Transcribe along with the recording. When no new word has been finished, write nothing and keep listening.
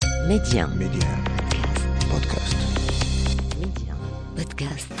Média. Podcast. Média.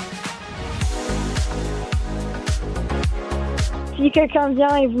 Podcast. Si quelqu'un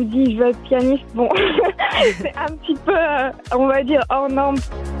vient et vous dit « je veux être pianiste », bon, c'est un petit peu, on va dire, hors norme.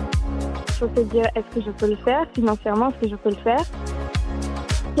 Il faut se dire, est-ce que je peux le faire financièrement, est-ce que je peux le faire?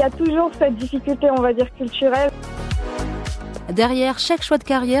 Il y a toujours cette difficulté, on va dire, culturelle. Derrière chaque choix de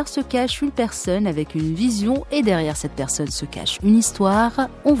carrière se cache une personne avec une vision et derrière cette personne se cache une histoire.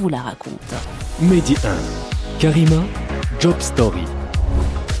 On vous la raconte. Média 1. Karima, Job Story.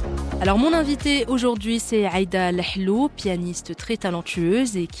 Alors mon invitée aujourd'hui c'est Aida Lahlou, pianiste très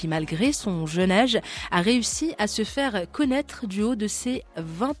talentueuse et qui malgré son jeune âge a réussi à se faire connaître du haut de ses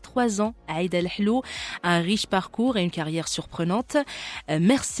 23 ans. Aida Lahlou a un riche parcours et une carrière surprenante.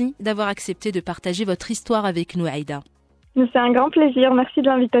 Merci d'avoir accepté de partager votre histoire avec nous Aida. C'est un grand plaisir, merci de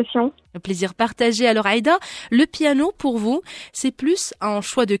l'invitation. Un plaisir partagé. Alors Aida, le piano pour vous, c'est plus un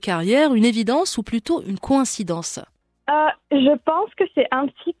choix de carrière, une évidence ou plutôt une coïncidence? Je pense que c'est un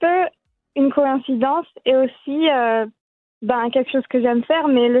petit peu une coïncidence et aussi quelque chose que j'aime faire,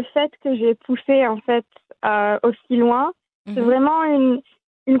 mais le fait que j'ai poussé en fait aussi loin, c'est vraiment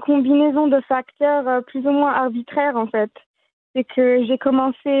une combinaison de facteurs plus ou moins arbitraires en fait. C'est que j'ai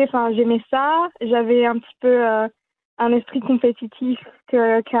commencé, j'aimais ça, j'avais un petit peu un esprit compétitif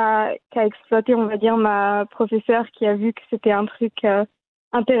qu'a exploité, on va dire, ma professeure qui a vu que c'était un truc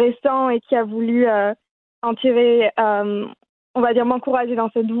intéressant et qui a voulu en tirer, on va dire, m'encourager dans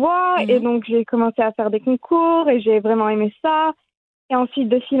cette voie. Et donc, j'ai commencé à faire des concours et j'ai vraiment aimé ça. Et ensuite,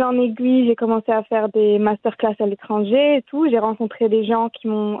 de fil en aiguille, j'ai commencé à faire des masterclass à l'étranger et tout. J'ai rencontré des gens qui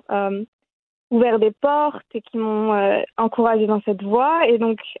m'ont ouvert des portes et qui m'ont encouragé dans cette voie. Et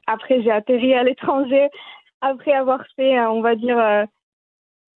donc, après, j'ai atterri à l'étranger après avoir fait, on va dire,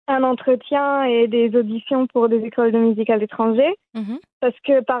 un entretien et des auditions pour des écoles de musique à l'étranger. Parce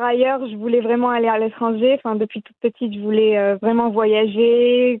que par ailleurs, je voulais vraiment aller à l'étranger. Depuis toute petite, je voulais vraiment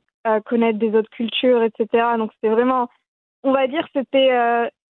voyager, connaître des autres cultures, etc. Donc c'était vraiment, on va dire, c'était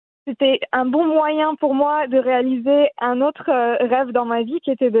un bon moyen pour moi de réaliser un autre rêve dans ma vie qui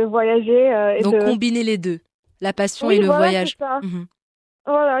était de voyager. Donc combiner les deux, la passion et le voyage. C'est ça.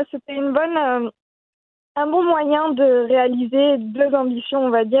 Voilà, c'était un bon moyen de réaliser deux ambitions, on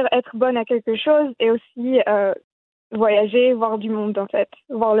va dire, être bonne à quelque chose et aussi voyager, voir du monde en fait,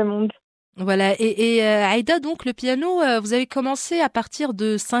 voir le monde. Voilà, et Aida, donc le piano, vous avez commencé à partir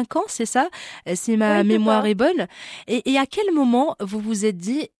de 5 ans, c'est ça? Si ma mémoire est bonne. Et à quel moment vous vous êtes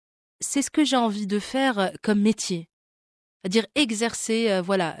dit, c'est ce que j'ai envie de faire comme métier? C'est-à-dire exercer,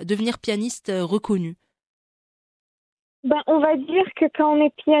 devenir pianiste reconnu. On va dire que quand on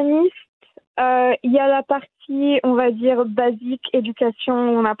est pianiste, il y a la partie, on va dire, basique, éducation,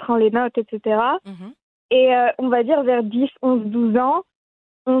 où on apprend les notes, etc. Et on va dire vers 10, 11, 12 ans,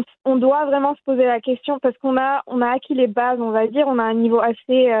 on doit vraiment se poser la question parce qu'on a acquis les bases, on va dire, on a un niveau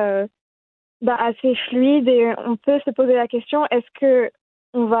assez fluide et on peut se poser la question, est-ce que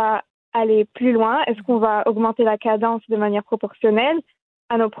on va aller plus loin? Est-ce qu'on va augmenter la cadence de manière proportionnelle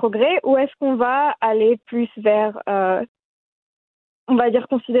à nos progrès ou est-ce qu'on va aller plus vers on va dire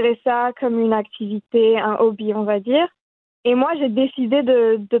considérer ça comme une activité, un hobby, on va dire. Et moi, j'ai décidé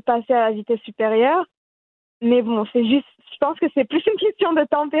de passer à la vitesse supérieure. Mais bon, c'est juste, je pense que c'est plus une question de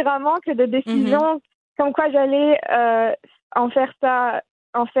tempérament que de décision, comme quoi j'allais en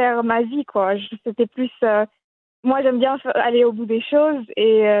faire ma vie, quoi. C'était plus, moi, j'aime bien aller au bout des choses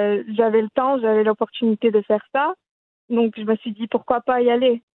et j'avais le temps, j'avais l'opportunité de faire ça. Donc, je me suis dit, pourquoi pas y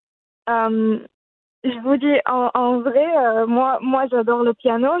aller. Je vous dis, en vrai, moi, j'adore le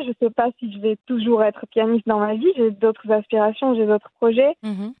piano. Je ne sais pas si je vais toujours être pianiste dans ma vie. J'ai d'autres aspirations, j'ai d'autres projets.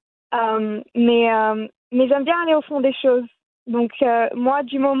 Mais j'aime bien aller au fond des choses. Donc, moi,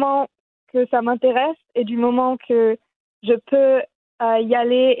 du moment que ça m'intéresse et du moment que je peux y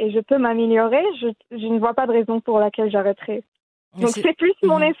aller et je peux m'améliorer, je ne vois pas de raison pour laquelle j'arrêterai. Donc, c'est plus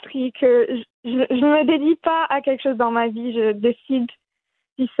mon esprit que je ne me dédie pas à quelque chose dans ma vie. Je décide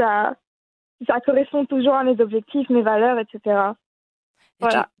si ça correspond toujours à mes objectifs, mes valeurs, etc.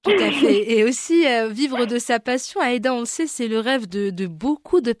 Voilà. Tout à fait. Et aussi, vivre de sa passion, Aida, on le sait, c'est le rêve de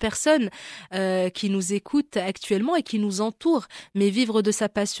beaucoup de personnes qui nous écoutent actuellement et qui nous entourent. Mais vivre de sa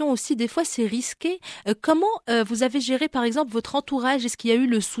passion aussi, des fois, c'est risqué. Comment vous avez géré, par exemple, votre entourage? Est-ce qu'il y a eu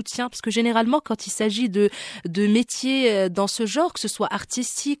le soutien? Parce que généralement, quand il s'agit de métiers dans ce genre, que ce soit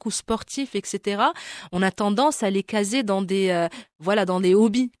artistique ou sportif, etc., on a tendance à les caser dans des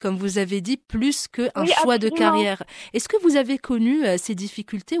hobbies, comme vous avez dit, plus qu'un choix de carrière. Est-ce que vous avez connu ces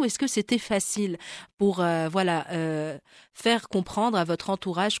difficultés ou est-ce que c'était facile pour faire comprendre à votre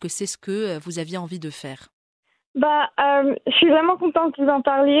entourage que c'est ce que vous aviez envie de faire? Je suis vraiment contente que vous en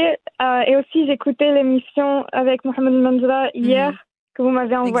parliez. Et aussi, j'écoutais l'émission avec Mohamed Manzoura hier que vous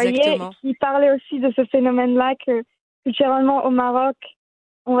m'avez envoyée, Exactement. qui parlait aussi de ce phénomène-là que culturellement au Maroc,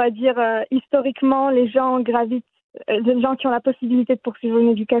 on va dire historiquement, les gens gravitent, les gens qui ont la possibilité de poursuivre une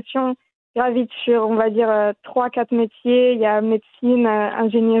éducation gravitent sur, on va dire, 3-4 métiers. Il y a médecine,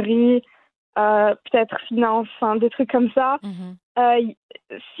 ingénierie, peut-être finance, enfin, des trucs comme ça.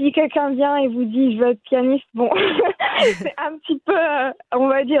 Si quelqu'un vient et vous dit je veux être pianiste, bon, c'est un petit peu, on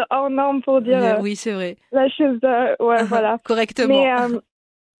va dire, hors norme pour dire Oui, c'est vrai. la chose, ouais, voilà. Correctement. Mais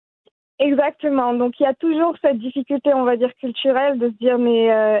exactement. Donc il y a toujours cette difficulté, on va dire, culturelle de se dire mais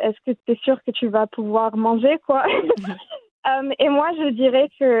est-ce que tu es sûr que tu vas pouvoir manger, quoi. Et moi, je dirais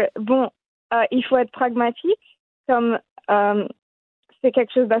que, bon, il faut être pragmatique, comme c'est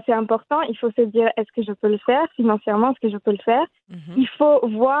quelque chose d'assez important. Il faut se dire, est-ce que je peux le faire financièrement, est-ce que je peux le faire? Il faut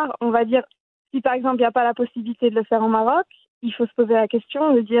voir, on va dire, si par exemple, il n'y a pas la possibilité de le faire au Maroc, il faut se poser la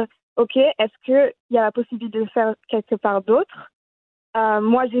question de dire, OK, est-ce qu'il y a la possibilité de le faire quelque part d'autre?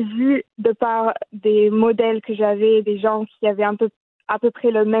 Moi, j'ai vu, de par des modèles que j'avais, des gens qui avaient à peu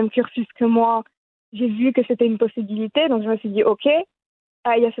près le même cursus que moi, j'ai vu que c'était une possibilité. Donc, je me suis dit, OK,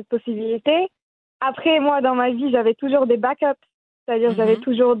 il y a cette possibilité. Après, moi, dans ma vie, j'avais toujours des backups. C'est-à-dire, j'avais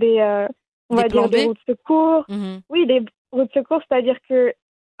toujours on va dire, des routes de secours. Oui, des routes de secours, c'est-à-dire que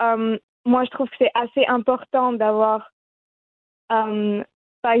moi, je trouve que c'est assez important d'avoir,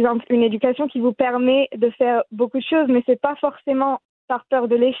 par exemple, une éducation qui vous permet de faire beaucoup de choses, mais c'est pas forcément par peur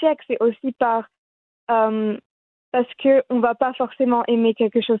de l'échec, c'est aussi parce qu'on va pas forcément aimer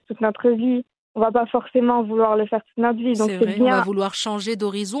quelque chose toute notre vie. On va pas forcément vouloir le faire toute notre vie. Donc, C'est c'est vrai, bien. on va vouloir changer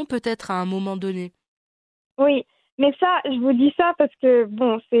d'horizon peut-être à un moment donné. Oui, mais ça, je vous dis ça parce que,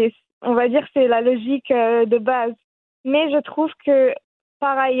 bon, on va dire c'est la logique de base. Mais je trouve que,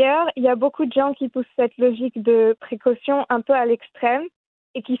 par ailleurs, il y a beaucoup de gens qui poussent cette logique de précaution un peu à l'extrême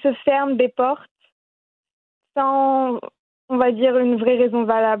et qui se ferment des portes sans, on va dire, une vraie raison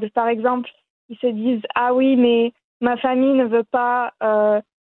valable. Par exemple, ils se disent, ah oui, mais ma famille ne veut pas que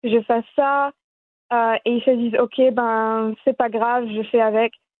je fasse ça. Et ils se disent, OK, ben, c'est pas grave, je fais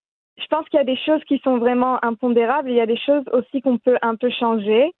avec. Je pense qu'il y a des choses qui sont vraiment impondérables. Il y a des choses aussi qu'on peut un peu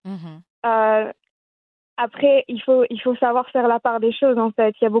changer. Après, il faut savoir faire la part des choses, en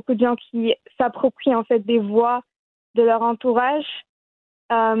fait. Il y a beaucoup de gens qui s'approprient, en fait, des voix de leur entourage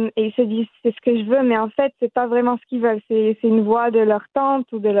et ils se disent, c'est ce que je veux, mais en fait, c'est pas vraiment ce qu'ils veulent. C'est une voix de leur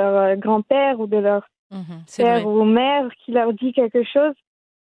tante ou de leur grand-père ou de leur père ou mère qui leur dit quelque chose.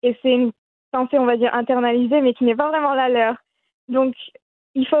 Et c'est une pensée, on va dire, internalisée, mais qui n'est pas vraiment la leur. Donc,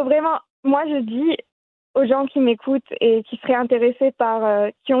 il faut vraiment, moi je dis aux gens qui m'écoutent et qui seraient intéressés par,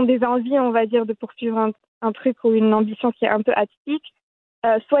 qui ont des envies, on va dire, de poursuivre un truc ou une ambition qui est un peu atypique,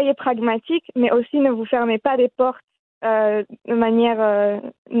 soyez pragmatiques, mais aussi ne vous fermez pas des portes de manière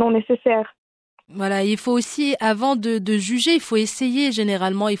non nécessaire. Voilà, il faut aussi, avant de juger, il faut essayer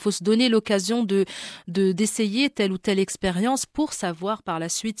généralement, il faut se donner l'occasion d'essayer telle ou telle expérience pour savoir par la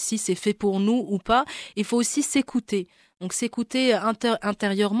suite si c'est fait pour nous ou pas. Il faut aussi s'écouter. Donc s'écouter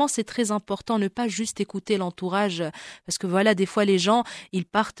intérieurement, c'est très important, ne pas juste écouter l'entourage, parce que voilà, des fois les gens, ils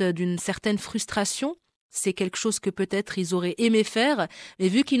partent d'une certaine frustration. C'est quelque chose que peut-être ils auraient aimé faire, mais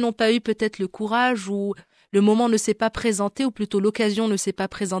vu qu'ils n'ont pas eu peut-être le courage ou le moment ne s'est pas présenté, ou plutôt l'occasion ne s'est pas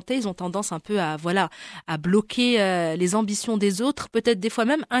présentée, ils ont tendance un peu à bloquer les ambitions des autres, peut-être des fois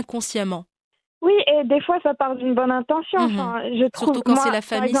même inconsciemment. Oui, et des fois ça part d'une bonne intention. Enfin, je trouve, surtout quand moi, c'est la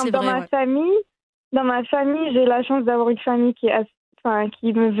famille, par exemple, c'est vrai. Dans ma famille, j'ai la chance d'avoir une famille qui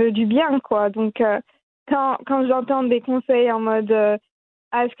me veut du bien, quoi. Donc, quand j'entends des conseils en mode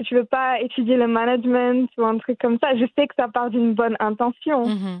est-ce que tu veux pas étudier le management ou un truc comme ça, je sais que ça part d'une bonne intention.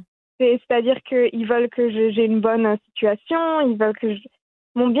 C'est-à-dire qu'ils veulent que j'ai une bonne situation, ils veulent que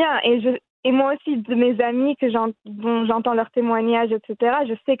mon bien. Et moi aussi, de mes amis dont j'entends leurs témoignages, etc.,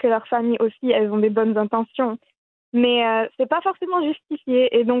 je sais que leurs familles aussi, elles ont des bonnes intentions. Mais c'est pas forcément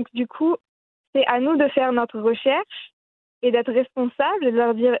justifié. Et donc, du coup, c'est à nous de faire notre recherche et d'être responsables et de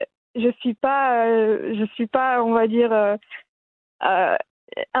leur dire je suis pas, on va dire,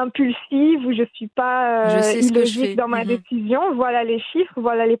 impulsive ou je suis pas illogique dans ma décision. Voilà les chiffres,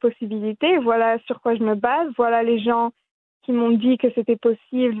 voilà les possibilités, voilà sur quoi je me base, voilà les gens qui m'ont dit que c'était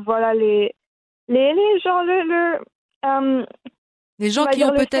possible, voilà les gens les gens qui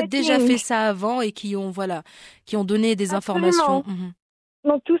ont peut-être déjà fait ça avant et qui ont donné des informations.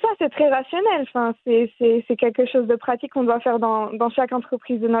 Donc tout ça c'est très rationnel. Enfin c'est quelque chose de pratique qu'on doit faire dans chaque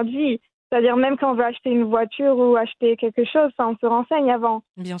entreprise de notre vie. C'est-à-dire même quand on veut acheter une voiture ou acheter quelque chose, on se renseigne avant.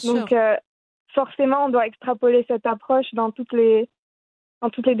 Bien sûr. Donc forcément on doit extrapoler cette approche dans toutes les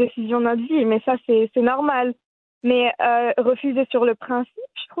décisions de notre vie. Mais ça c'est normal. Mais refuser sur le principe,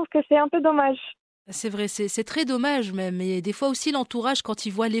 je trouve que c'est un peu dommage. C'est vrai, c'est très dommage même. Et des fois aussi, l'entourage, quand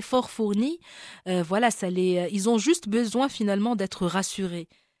ils voient l'effort fourni, voilà, ils ont juste besoin finalement d'être rassurés.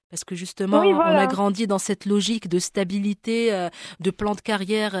 Parce que justement, Oui, on a voilà. grandi dans cette logique de stabilité, de plan de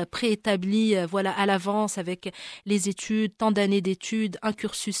carrière préétabli, voilà, à l'avance avec les études, tant d'années d'études, un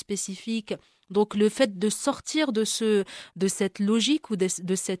cursus spécifique. Donc, le fait de sortir de cette logique ou de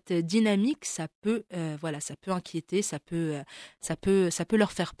cette dynamique, voilà, ça peut inquiéter, ça peut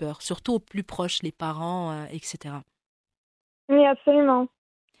leur faire peur, surtout aux plus proches, les parents, etc. Oui, absolument.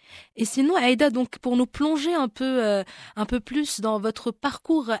 Et sinon, Aïda, donc pour nous plonger un peu plus dans votre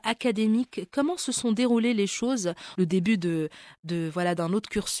parcours académique, comment se sont déroulées les choses, le début voilà d'un autre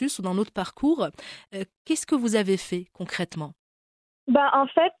cursus ou d'un autre parcours, qu'est-ce que vous avez fait concrètement? En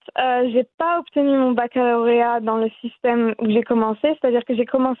fait, j'ai pas obtenu mon baccalauréat dans le système où j'ai commencé, c'est-à-dire que j'ai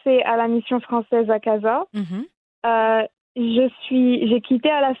commencé à la mission française à Casa. Mhm. Euh, j'ai quitté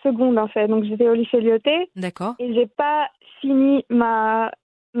à la seconde en fait, donc j'étais au lycée Lyoté D'accord. et j'ai pas fini ma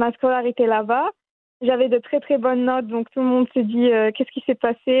scolarité là-bas. J'avais de très très bonnes notes, donc tout le monde s'est dit qu'est-ce qui s'est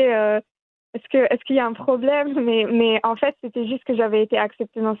passé, est-ce qu'il y a un problème, mais en fait c'était juste que j'avais été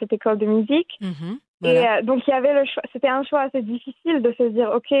acceptée dans cette école de musique. Mhm. Et Voilà. donc, il y avait le choix. C'était un choix assez difficile de se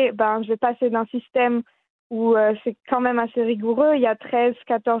dire, OK, je vais passer d'un système où c'est quand même assez rigoureux. Il y a 13,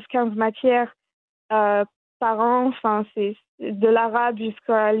 14, 15 matières par an. Enfin, c'est de l'arabe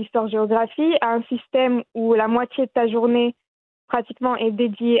jusqu'à l'histoire-géographie, à un système où la moitié de ta journée, pratiquement, est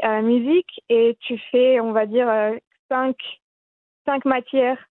dédiée à la musique. Et tu fais, on va dire, 5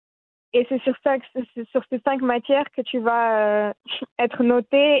 matières. Et c'est sur ces 5 matières que tu vas être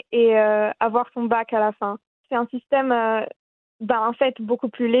noté et avoir ton bac à la fin. C'est un système, en fait, beaucoup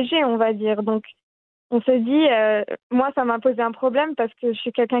plus léger, on va dire. Donc, on se dit, moi, ça m'a posé un problème parce que je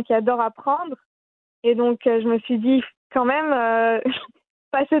suis quelqu'un qui adore apprendre. Et donc, je me suis dit, quand même,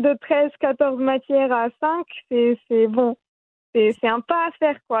 passer de 13, 14 matières à 5, c'est bon. C'est un pas à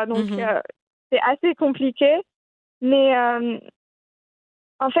faire, quoi. Donc, Mhm. c'est assez compliqué. Mais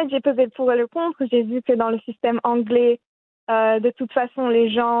en fait, j'ai pesé le pour et le contre. J'ai vu que dans le système anglais, de toute façon, les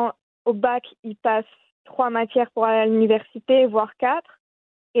gens au bac, ils passent 3 matières pour aller à l'université, voire 4.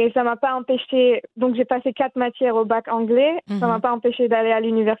 Et ça m'a pas empêché. Donc, j'ai passé 4 matières au bac anglais. Ça m'a Mhm. pas empêché d'aller à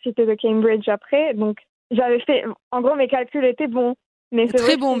l'université de Cambridge après. Donc, j'avais fait. En gros, mes calculs étaient bons. Mais c'est Très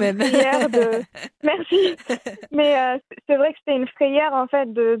vrai que bon c'était une même. frayeur de. Merci. Mais c'est vrai que c'était une frayère, en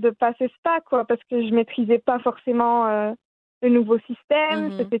fait, de passer ce pas, quoi, parce que je maîtrisais pas forcément le nouveau système.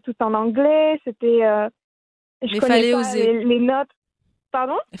 Mhm. C'était tout en anglais. C'était. Je Mais connais fallait pas oser. les notes.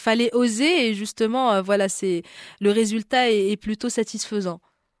 Pardon? Fallait oser et justement, voilà, c'est le résultat est plutôt satisfaisant.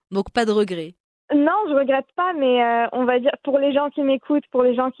 Donc pas de regret. Non, je regrette pas, mais on va dire pour les gens qui m'écoutent, pour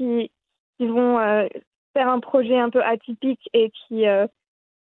les gens qui vont faire un projet un peu atypique et qui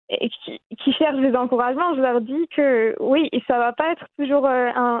cherchent des encouragements, je leur dis que oui, ça va pas être toujours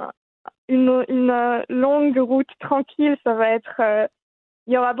une longue route tranquille, ça va être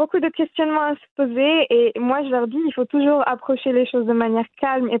il y aura beaucoup de questionnements à se poser et moi je leur dis il faut toujours approcher les choses de manière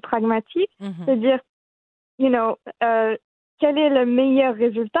calme et pragmatique, Mhm. c'est-à-dire you know quel est le meilleur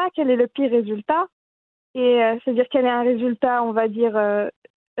résultat, quel est le pire résultat et c'est-à-dire quel est un résultat, on va dire,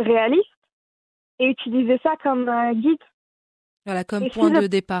 réaliste et utiliser ça comme guide. Voilà, comme Et point de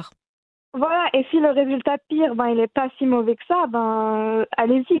départ. si le résultat pire, il est pas si mauvais que ça,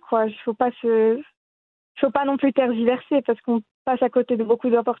 allez-y, quoi. Il faut pas non plus tergiverser parce qu'on passe à côté de beaucoup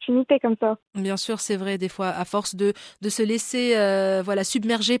d'opportunités comme ça. Bien sûr, c'est vrai, des fois, à force de se laisser voilà,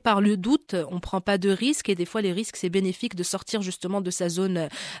 submerger par le doute, on prend pas de risques et des fois, les risques, c'est bénéfique de sortir justement de sa zone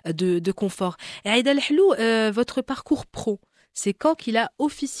de confort. Et Aida Lahlou, votre parcours pro, c'est quand qu'il a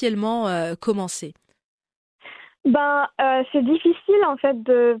officiellement commencé? C'est difficile en fait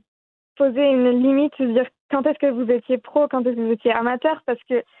de poser une limite, de dire quand est-ce que vous étiez pro, quand est-ce que vous étiez amateur, parce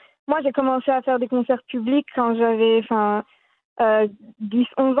que moi j'ai commencé à faire des concerts publics quand j'avais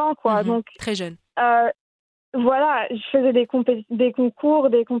 10-11 ans quoi. Mhm. Donc Très jeune. euh, voilà, je faisais des concours,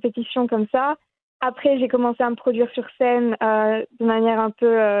 des compétitions comme ça. Après, j'ai commencé à me produire sur scène de manière un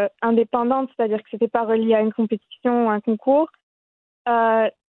peu indépendante, c'est-à-dire que c'était pas relié à une compétition ou un concours. Euh,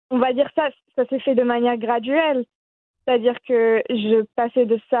 on va dire ça s'est fait de manière graduelle. C'est-à-dire que je passais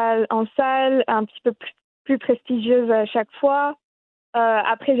de salle en salle, un petit peu plus prestigieuse à chaque fois.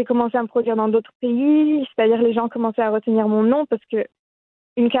 Après, j'ai commencé à me produire dans d'autres pays, c'est-à-dire les gens commençaient à retenir mon nom parce que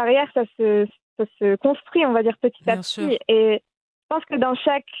une carrière, ça se construit, on va dire, petit à Bien sûr. petit. Et je pense que dans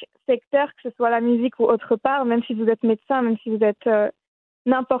chaque secteur, que ce soit la musique ou autre part, même si vous êtes médecin, même si vous êtes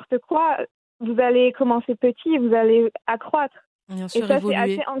n'importe quoi, vous allez commencer petit, vous allez accroître. Bien Et sûr, ça, c'est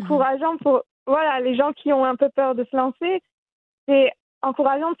assez évoluer. Mhm. encourageant voilà, les gens qui ont un peu peur de se lancer, c'est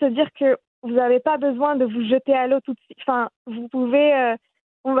encourageant de se dire que vous n'avez pas besoin de vous jeter à l'eau tout de suite. Enfin, vous pouvez,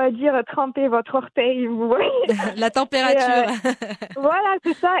 on va dire, tremper votre orteil, vous voyez. La température. Voilà,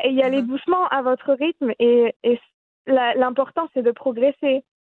 c'est ça, et y aller doucement à votre rythme, et l'important, c'est de progresser.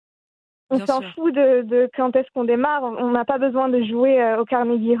 On Bien s'en sûr. fout de quand est-ce qu'on démarre. On n'a pas besoin de jouer au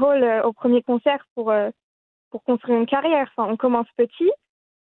Carnegie Hall au premier concert pour construire une carrière. Enfin, on commence petit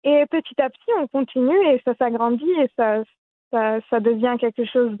et petit à petit, on continue et ça s'agrandit et ça devient quelque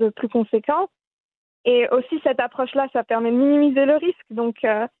chose de plus conséquent. Et aussi, cette approche-là, ça permet de minimiser le risque. Donc,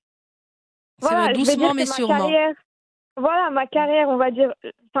 C'est voilà, vrai, je vais dire doucement que mais sûrement. ma carrière, on va dire,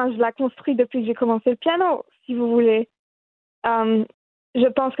 enfin, je la construis depuis que j'ai commencé le piano, si vous voulez. Euh, je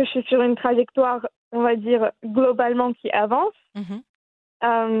pense que je suis sur une trajectoire, on va dire, globalement qui avance.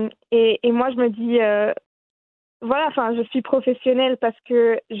 Mhm. Et moi, je me dis, voilà, enfin, je suis professionnelle parce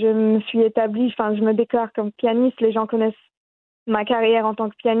que je me suis établie, enfin, je me déclare comme pianiste. Les gens connaissent ma carrière en tant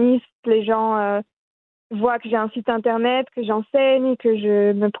que pianiste. Les gens voient que j'ai un site internet, que j'enseigne, que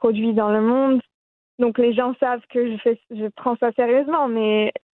je me produis dans le monde. Donc, les gens savent que je prends ça sérieusement,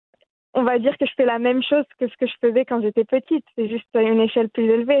 mais on va dire que je fais la même chose que ce que je faisais quand j'étais petite. C'est juste à une échelle plus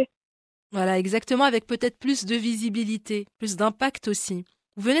élevée. Voilà, exactement, avec peut-être plus de visibilité, plus d'impact aussi.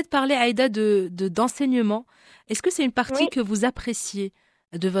 Vous venez de parler, Aïda, d'enseignement. Est-ce que c'est une partie Oui, que vous appréciez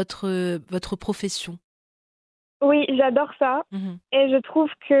de votre profession? oui, j'adore ça. Mhm. Et je trouve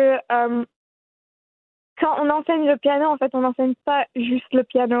que quand on enseigne le piano, en fait, on n'enseigne pas juste le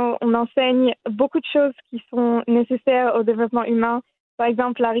piano. On enseigne beaucoup de choses qui sont nécessaires au développement humain. Par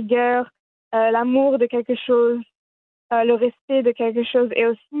exemple, la rigueur, l'amour de quelque chose, le respect de quelque chose. Et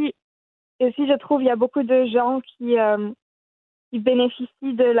aussi, je trouve, il y a beaucoup de gens qui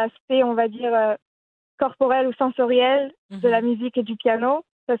bénéficient de l'aspect, on va dire, corporel ou sensoriel de la Mhm. musique et du piano.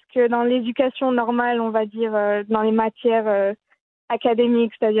 Parce que dans l'éducation normale, on va dire, dans les matières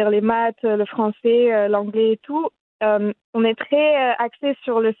académiques, c'est-à-dire les maths, le français, l'anglais et tout, on est très axé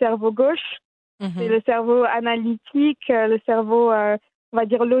sur le cerveau gauche. C'est Mhm. le cerveau analytique, le cerveau, on va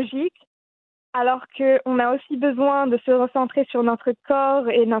dire, logique. Alors qu'on a aussi besoin de se recentrer sur notre corps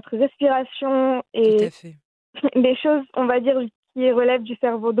et notre respiration Tout à et fait. des choses, on va dire, qui relèvent du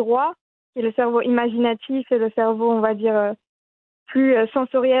cerveau droit, qui est le cerveau imaginatif et le cerveau, on va dire, plus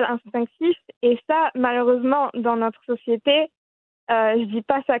sensoriel, instinctif. Et ça, malheureusement, dans notre société, je dis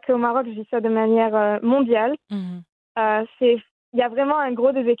pas ça qu'au Maroc, je dis ça de manière mondiale. Mhm. Il y a vraiment un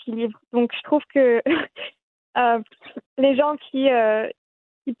gros déséquilibre. Donc, je trouve que euh, les gens qui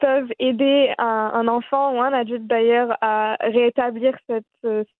peuvent aider un enfant ou un adulte d'ailleurs à rétablir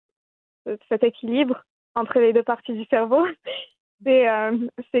cet équilibre entre les deux parties du cerveau,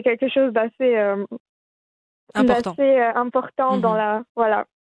 c'est quelque chose Important. d'assez important dans Mhm. la... Voilà.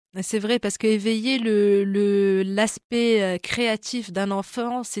 C'est vrai, parce que éveiller l'aspect créatif d'un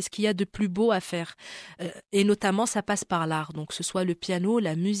enfant, c'est ce qu'il y a de plus beau à faire. Et notamment, ça passe par l'art. Donc, que ce soit le piano,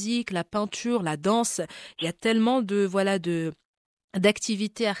 la musique, la peinture, la danse. Il y a tellement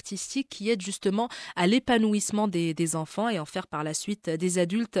d'activités artistiques qui aident justement à l'épanouissement des enfants et en faire par la suite des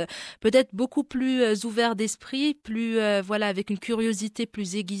adultes peut-être beaucoup plus ouverts d'esprit, plus, voilà, avec une curiosité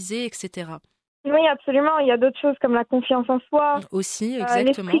plus aiguisée, etc. Oui, absolument. Il y a d'autres choses comme la confiance en soi, Aussi, l'esprit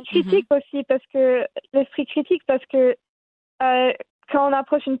exactement. Mhm. critique aussi, parce que euh, quand on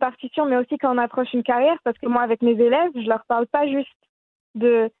approche une partition, mais aussi quand on approche une carrière, parce que moi, avec mes élèves, je leur parle pas juste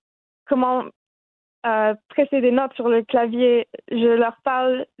de comment presser des notes sur le clavier, je leur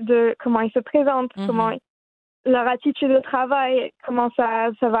parle de comment ils se présentent, comment Mhm. leur attitude au travail, comment ça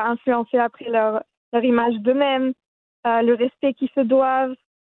va influencer après leur image d'eux-mêmes, le respect qu'ils se doivent,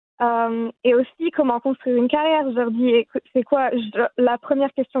 et aussi comment construire une carrière. Je leur dis, écoute, c'est quoi, la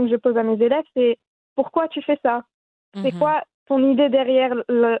première question que je pose à mes élèves, c'est pourquoi tu fais ça? C'est Mhm. quoi ton idée derrière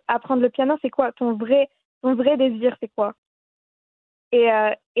apprendre le piano? C'est quoi ton vrai désir? C'est quoi? Et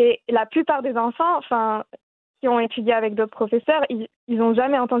la plupart des enfants, enfin, qui ont étudié avec d'autres professeurs, ils n'ont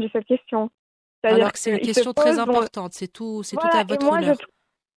jamais entendu cette question. Alors C'est-à-dire que c'est une qu'ils se question très posent, importante. C'est tout à voilà. Et votre moi, honneur.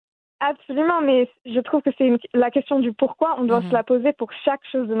 absolument, mais je trouve que c'est la question du pourquoi. On doit se Mhm. la poser pour chaque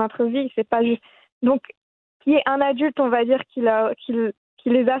chose de notre vie. C'est pas juste. Donc, qui est un adulte, on va dire, qui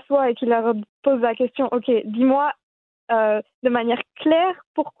les assoit et qui leur pose la question. Ok, dis-moi de manière claire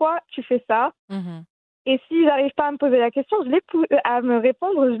pourquoi tu fais ça. Mhm. Et s'ils n'arrivent pas à me poser la question, à me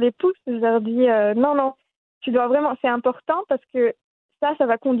répondre, je les pousse. Je leur dis non, non, tu dois vraiment. C'est important parce que ça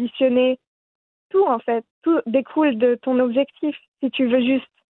va conditionner tout en fait. Tout découle de ton objectif. Si tu veux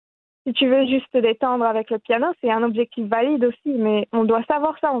juste te détendre avec le piano, c'est un objectif valide aussi, mais on doit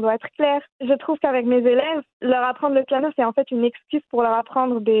savoir ça, on doit être clair. Je trouve qu'avec mes élèves, leur apprendre le piano, c'est en fait une excuse pour leur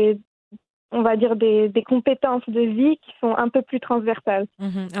apprendre on va dire, des compétences de vie qui sont un peu plus transversales.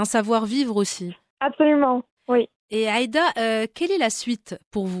 Un savoir-vivre aussi. Absolument, oui. Et Aida, quelle est la suite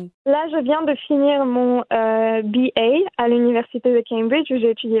pour vous? Là, je viens de finir mon BA à l'université de Cambridge où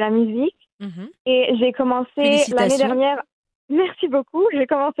j'ai étudié la musique. Et j'ai commencé l'année dernière... Merci beaucoup. J'ai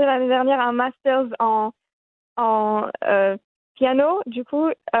commencé l'année dernière un master's en piano, du coup,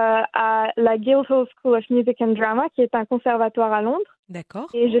 à la Guildhall School of Music and Drama, qui est un conservatoire à Londres. D'accord.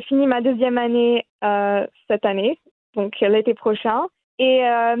 Et je finis ma 2e année cette année, donc l'été prochain. Et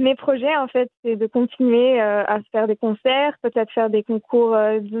mes projets, en fait, c'est de continuer à faire des concerts, peut-être faire des concours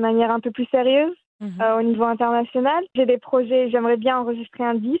de manière un peu plus sérieuse au niveau international. J'ai des projets, j'aimerais bien enregistrer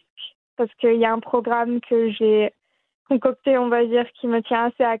un disque parce qu'il y a un programme que j'ai concocté, on va dire, qui me tient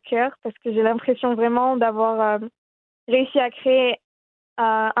assez à cœur parce que j'ai l'impression vraiment d'avoir réussi à créer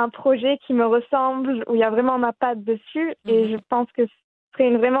un projet qui me ressemble, où il y a vraiment ma patte dessus. Et je pense que ce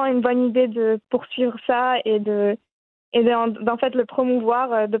serait vraiment une bonne idée de poursuivre ça et d'en fait le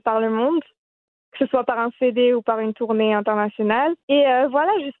promouvoir de par le monde, que ce soit par un CD ou par une tournée internationale. Et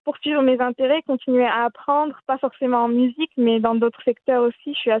voilà, juste poursuivre mes intérêts, continuer à apprendre, pas forcément en musique, mais dans d'autres secteurs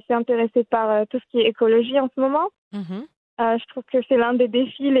aussi. Je suis assez intéressée par tout ce qui est écologie en ce moment. Je trouve que c'est l'un des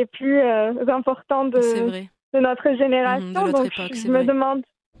défis les plus importants de notre génération. De notre donc époque, je me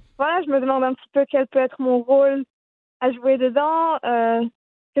demande un petit peu quel peut être mon rôle à jouer dedans,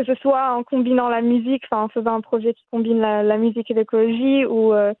 que ce soit en combinant la musique, en faisant un projet qui combine la musique et l'écologie,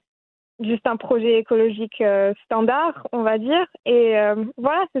 ou juste un projet écologique standard, on va dire. Et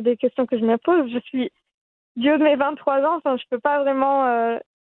voilà, c'est des questions que je me pose. Je suis du haut de mes 23 ans, je peux pas vraiment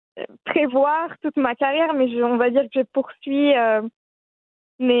prévoir toute ma carrière, mais on va dire que je poursuis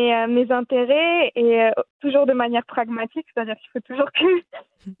mes intérêts et toujours de manière pragmatique, c'est-à-dire qu'il faut toujours que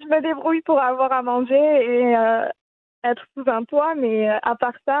je me débrouille pour avoir à manger et être sous un toit, mais à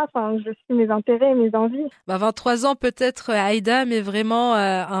part ça, je suis mes intérêts et mes envies. 23 ans peut-être, Aida, mais vraiment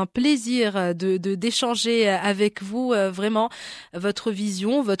un plaisir d'échanger avec vous, vraiment votre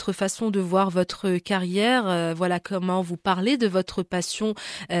vision, votre façon de voir votre carrière, voilà comment vous parlez de votre passion,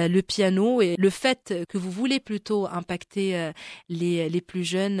 le piano, et le fait que vous voulez plutôt impacter les plus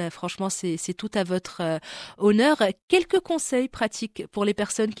jeunes. Franchement, c'est tout à votre honneur. Quelques conseils pratiques pour les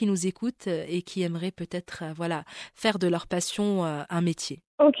personnes qui nous écoutent et qui aimeraient peut-être faire de leur passion un métier.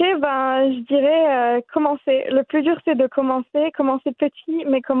 Ok, je dirais commencer. Le plus dur, c'est de commencer petit,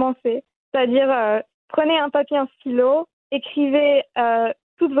 mais commencer. C'est-à-dire, prenez un papier, un stylo, écrivez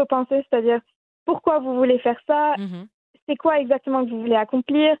toutes vos pensées, c'est-à-dire pourquoi vous voulez faire ça, c'est quoi exactement que vous voulez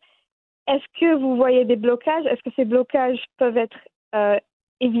accomplir, est-ce que vous voyez des blocages, est-ce que ces blocages peuvent être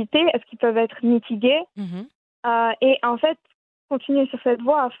évités, est-ce qu'ils peuvent être mitigués, et en fait, continuer sur cette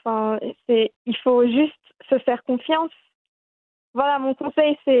voie. Il faut juste se faire confiance. Voilà, mon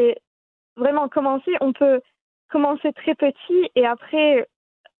conseil, c'est vraiment commencer. On peut commencer très petit et après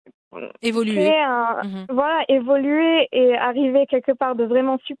évoluer. Évoluer et arriver quelque part de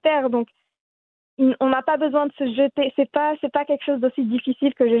vraiment super. Donc, on n'a pas besoin de se jeter. C'est pas quelque chose d'aussi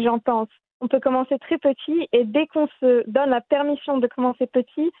difficile que les gens pensent. On peut commencer très petit et dès qu'on se donne la permission de commencer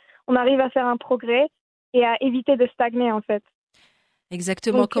petit, on arrive à faire un progrès et à éviter de stagner, en fait.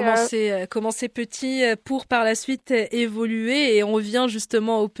 Exactement, commencer petit pour par la suite évoluer, et on revient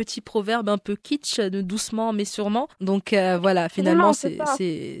justement au petit proverbe un peu kitsch de doucement mais sûrement. Donc finalement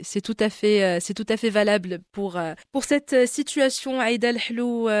c'est tout à fait valable pour cette situation. Aida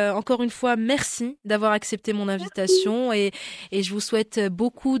Lahlou, encore une fois merci d'avoir accepté mon invitation et je vous souhaite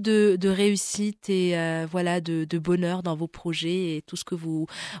beaucoup de réussite et de bonheur dans vos projets et tout ce que vous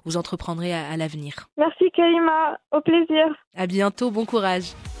entreprendrez à l'avenir. Merci Karima, au plaisir. À bientôt. Bon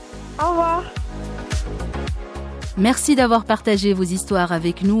courage. Au revoir. Merci d'avoir partagé vos histoires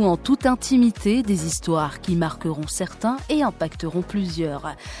avec nous en toute intimité, des histoires qui marqueront certains et impacteront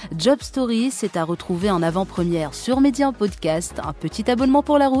plusieurs. Job Story, c'est à retrouver en avant-première sur Média Podcast, un petit abonnement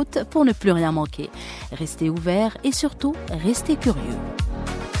pour la route pour ne plus rien manquer. Restez ouverts et surtout, restez curieux.